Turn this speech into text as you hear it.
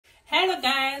Hello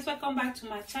guys, welcome back to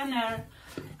my channel.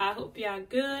 I hope you are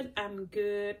good. I'm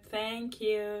good, thank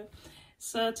you.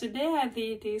 So today I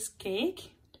did this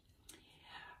cake.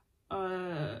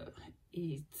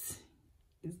 It's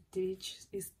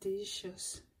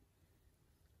delicious.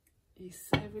 It's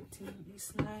everything.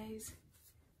 It's nice.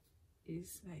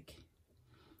 It's like,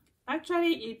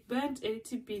 actually it burnt a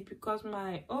little bit because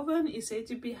my oven is a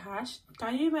little bit harsh.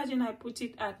 Can you imagine? I put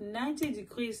it at 90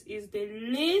 degrees. Is the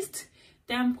least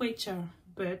temperature,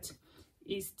 but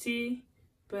it still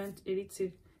burnt a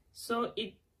little. So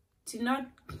it did not.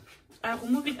 I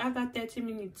remove it after 30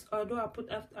 minutes, although I put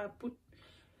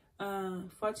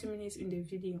 40 minutes in the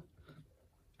video.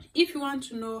 If you want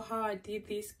to know how I did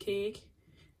this cake,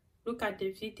 look at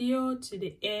the video to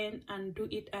the end and do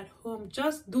it at home.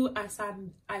 Just do as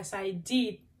I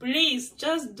did. Please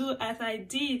just do as I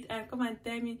did and come and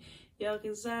tell me your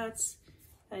results.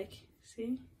 Like,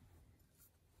 see,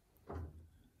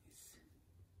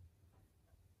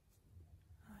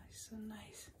 it's so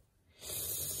nice.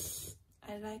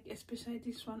 I like especially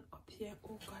this one up here.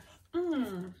 Oh god.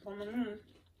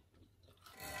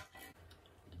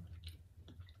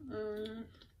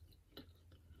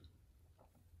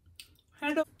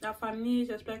 Hello la famille,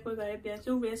 j'espère que vous allez bien. Si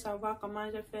vous voulez savoir comment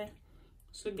j'ai fait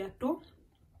ce gâteau,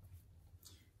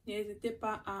 n'hésitez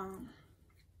pas à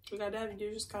regarder la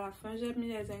vidéo jusqu'à la fin. J'ai mis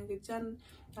les ingrédients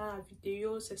dans la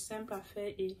vidéo, c'est simple à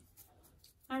faire et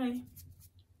allez.